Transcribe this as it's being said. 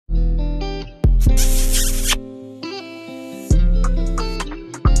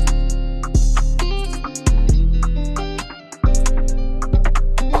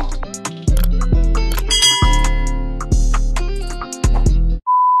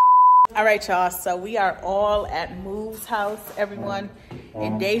All right, y'all, so we are all at Moo's house, everyone,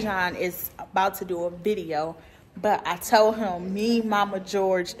 and Dajaun is about to do a video, but I told him me, Mama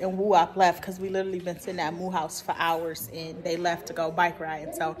George, and Woo-Op left because we literally been sitting at Moo house for hours, and they left to go bike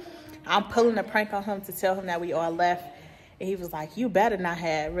riding. So I'm pulling a prank on him to tell him that we all left, and he was like, you better not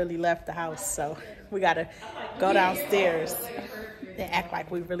have really left the house. So we got to go downstairs and act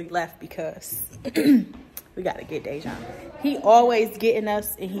like we really left because... we gotta get Dajaun. He always getting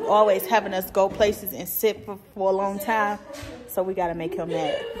us and he always having us go places and sit for a long time. So we gotta make him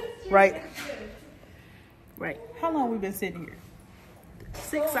mad. Right? Right. How long we been sitting here?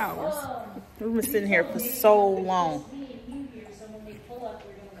 6 hours. We've been sitting here for so long.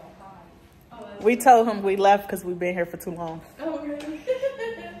 We told him we left because we've been here for too long.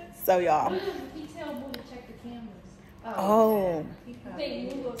 So y'all. Oh.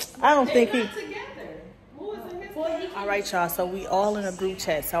 I don't think he... All right, y'all, so we all in a group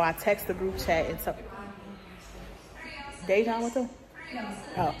chat. So I text the group chat and so Dajaun with them?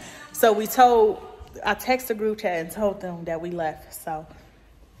 Oh. So I text the group chat and told them that we left. So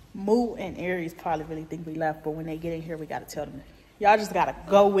Moo and Aries probably really think we left, but when they get in here, we gotta tell them. Y'all just gotta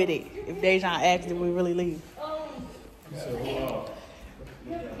go with it. If Dajaun asks, did we really leave?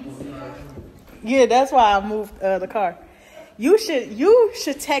 Yeah, that's why I moved the car. You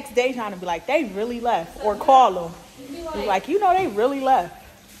should text Dajaun and be like, they really left, or call them. Be like, you know, they really left.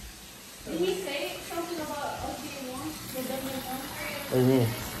 Did he say something about us being warm? What do you mean?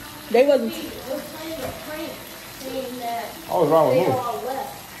 They wasn't. He was playing a prank, saying that I was wrong with they who? all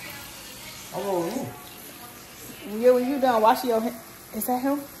left. I was wrong with who? Yeah, when you done washing your hands, is that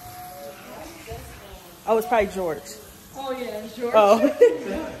him? Oh, it's probably George. Oh yeah, it's George. Oh,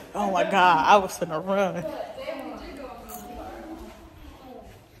 oh my God, I was finna run.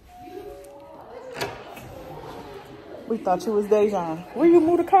 We thought you was Dajaun. Where you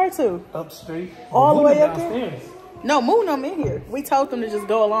move the car to? Upstreet. All the way up downstairs. there? No, move them in here. We told them to just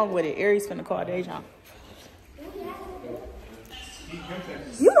go along with it. Aries finna call Dajaun.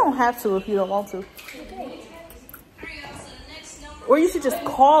 You don't have to if you don't want to. Or you should just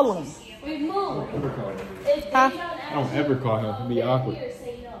call him. We move. Huh? I don't ever call him. It'd be awkward.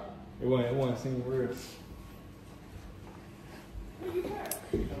 It won't seem weird.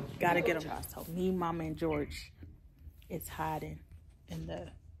 Gotta get him out. So me, Mama, and George is hiding in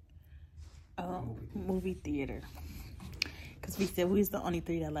the movie theater. Because we said we was the only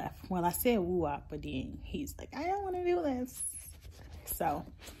 3 that left. Well, I said Woo-Op, but then he's like, I don't want to do this. So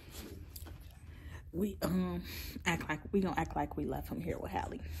we gonna act like we left him here with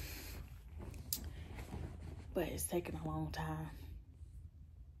Hallie. But it's taking a long time.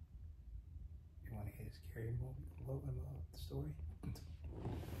 You want to hear a scary story?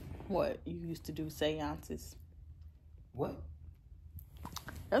 What? You used to do seances? What?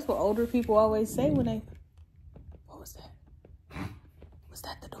 That's what older people always say when they... What was that? Was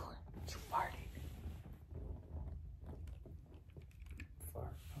that the door? You farted.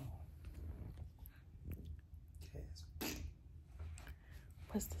 Fart. Oh. Yes.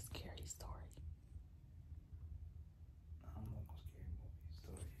 What's the scary story? I don't know no scary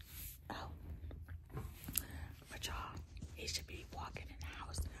movie story. Oh. But y'all, he should be walking in the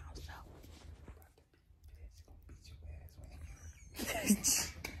house now, so...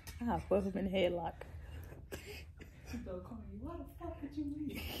 I'll put him in a headlock. Why the fuck did you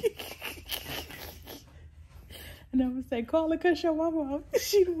leave? And I'm gonna say, call her cause your mama.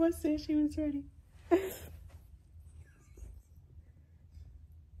 She the one said she was ready.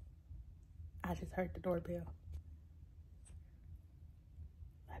 I just heard the doorbell.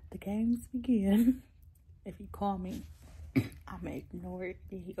 Let the games begin. If he call me, I may ignore it.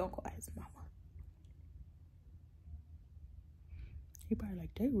 Then he gonna call his mama. He probably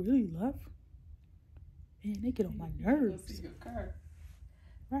like, they really left. Man, they get on my nerves.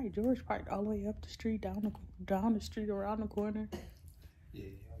 Right, George parked all the way up the street, down the street, around the corner. Yeah,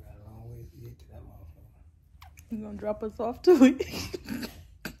 I got a long way to get to that motherfucker. You gonna drop us off to it?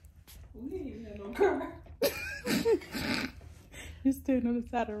 We ain't even have no car. You standing on the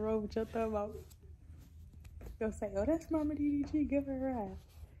side of the road with your thumb out. You'll say, oh, that's Mama DDG, give her a ride.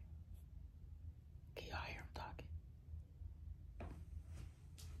 Can y'all hear him talking?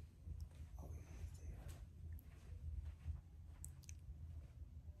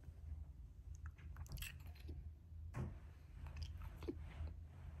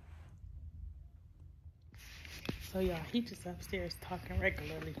 So y'all, he just upstairs talking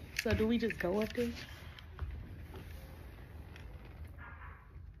regularly. So do we just go up there?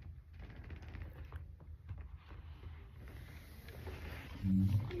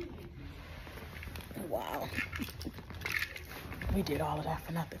 Wow. We did all of that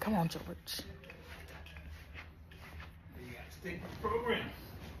for nothing. Come on, George. You got to stick with the program.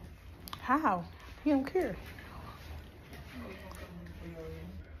 How? He don't care.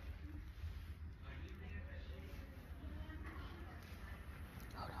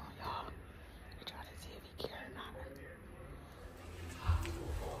 Hold on, y'all. We're trying to see if he cares or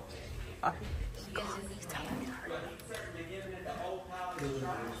not. He's telling me to hurry up.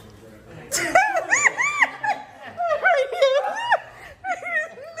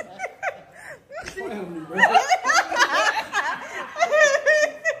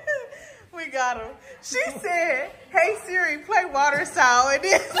 We got him. She said, "Hey Siri, play water sound," and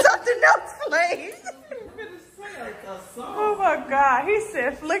then something else played. Oh my God. He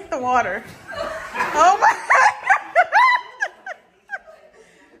said, "Flick the water." Oh my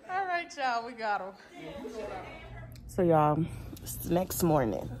God. All right, y'all, we got him. So y'all, it's the next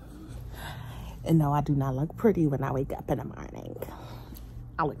morning. And no, I do not look pretty when I wake up in the morning.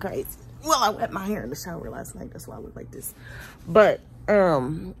 I look crazy. Well, I wet my hair in the shower last night. That's why I look like this. But,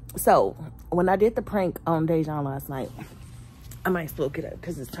 so when I did the prank on Dajaun last night, I might still get up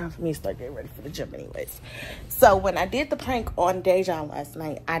because it's time for me to start getting ready for the gym anyways. So when I did the prank on Dajaun last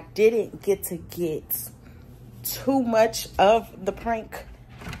night, I didn't get to get too much of the prank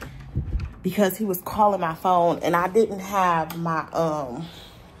because he was calling my phone and I didn't have my,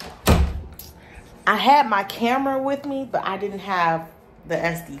 I had my camera with me, but I didn't have the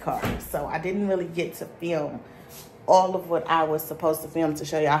SD card. So I didn't really get to film all of what I was supposed to film to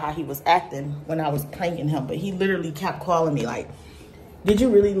show y'all how he was acting when I was pranking him. But he literally kept calling me like, "Did you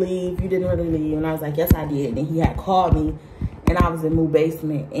really leave? You didn't really leave." And I was like, "Yes, I did." And he had called me and I was in Moo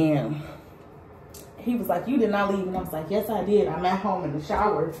basement and he was like, "You did not leave." And I was like, "Yes, I did. I'm at home in the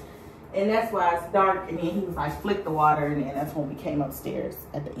shower." And that's why it's dark. And then he was like, "Flick the water." And then that's when we came upstairs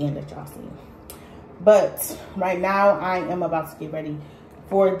at the end that y'all seen. But right now I am about to get ready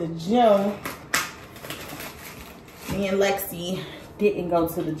for the gym. Me and Lexi didn't go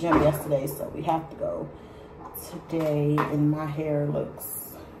to the gym yesterday, so we have to go today. And my hair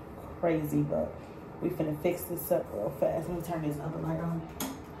looks crazy, but we finna fix this up real fast. Let me turn this other light on.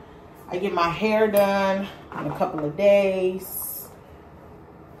 I get my hair done in a couple of days.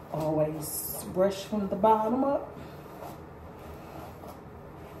 Always brush from the bottom up.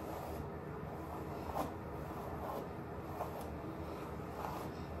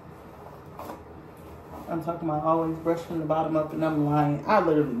 I'm talking about always brush from the bottom up, and I'm lying. I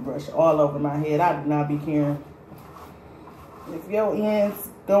literally brush all over my head. I do not be caring. If your ends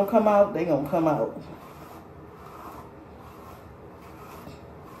don't come out, they gonna come out.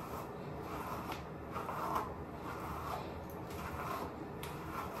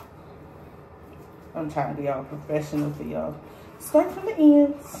 I'm trying to be all professional for y'all. Start from the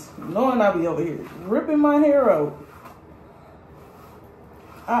ends. Knowing I be over here ripping my hair out.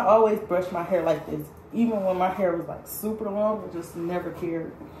 I always brush my hair like this. Even when my hair was like super long, I just never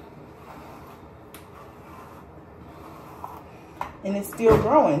cared. And it's still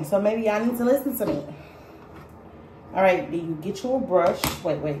growing, so maybe I need to listen to me. All right, then you get your brush.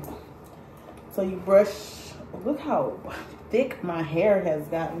 Wait. So you brush, look how thick my hair has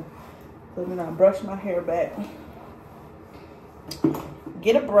gotten. So then I brush my hair back.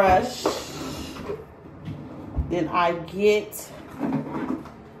 Get a brush. Then I get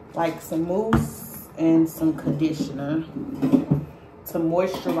like some mousse and some conditioner to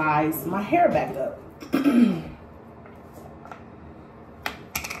moisturize my hair back up.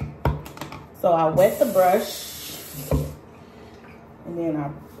 So I wet the brush and then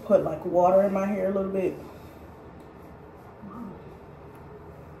I put like water in my hair a little bit.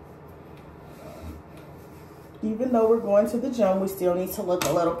 Even though we're going to the gym, we still need to look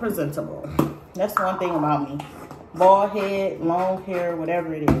a little presentable. That's one thing about me. Bald head, long hair,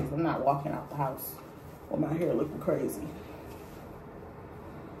 whatever it is. I'm not walking out the house with my hair looking crazy.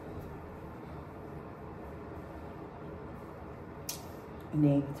 And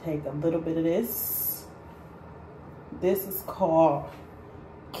then you take a little bit of this. This is called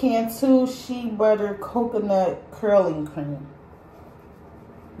Cantu Shea Butter Coconut Curling Cream.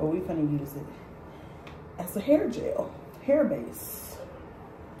 But we're gonna use it as a hair gel, hair base.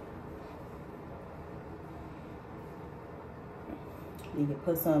 You can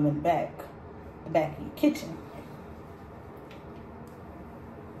put some in the back of your kitchen.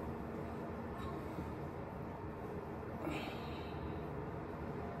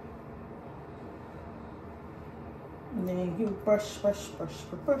 You brush, brush, brush,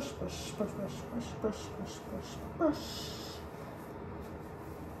 brush, brush, brush, brush, brush, brush, brush, brush, brush, brush.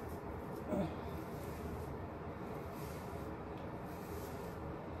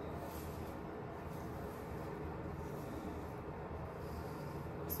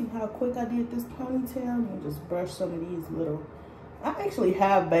 See how quick I did this ponytail? And just brush some of these little. I actually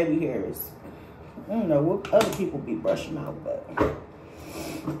have baby hairs. I don't know what other people be brushing out, but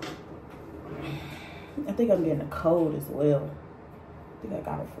I think I'm getting a cold as well. I think I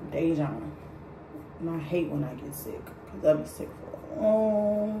got it from Dajaun. And I hate when I get sick, because I'll be sick for a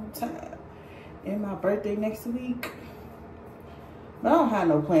long time. And my birthday next week. But I don't have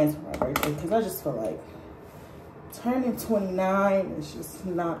no plans for my birthday, because I just feel like turning 29 is just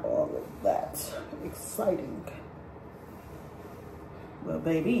not all of that exciting. But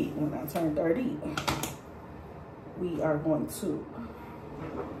baby, when I turn 30, we are going to.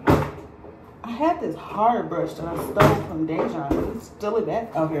 I had this hard brush that I stole from Dajaun. He stole it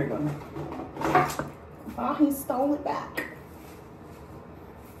back. Oh, here it goes. Oh, he stole it back.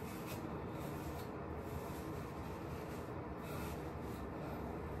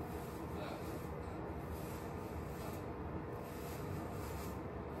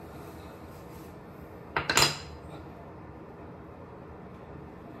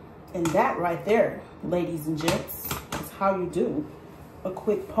 And that right there, ladies and gents, is how you do a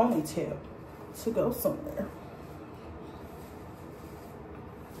quick ponytail to go somewhere.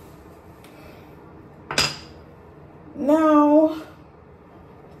 Now,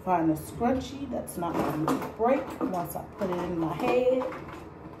 find a scrunchie that's not going to break once I put it in my head.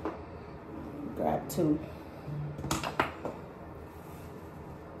 Grab two.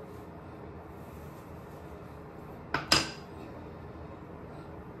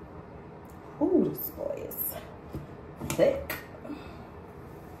 Ooh, this boy is thick.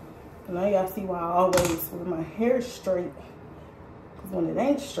 Now y'all see why I always wear my hair straight. Because when it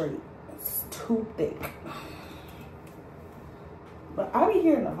ain't straight, it's too thick. But I be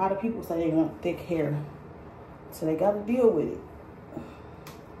hearing a lot of people say they want thick hair. So they got to deal with it.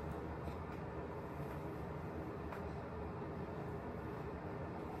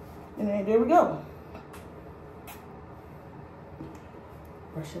 And then there we go.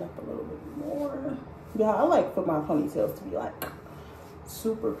 Brush it up a little bit more. Yeah, I like for my ponytails to be like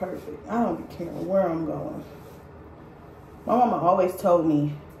super perfect. I don't be caring where I'm going. My mama always told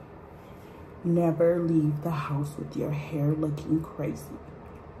me, never leave the house with your hair looking crazy.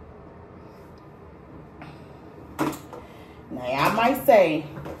 Now, I might say,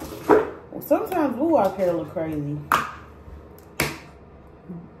 well, sometimes Lua's hair look crazy.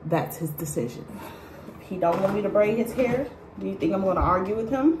 That's his decision. If he don't want me to braid his hair, do you think I'm going to argue with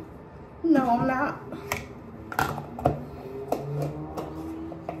him? No, I'm not.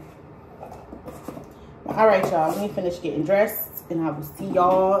 All right, y'all. Let me finish getting dressed, and I will see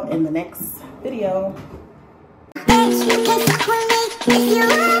y'all in the next video.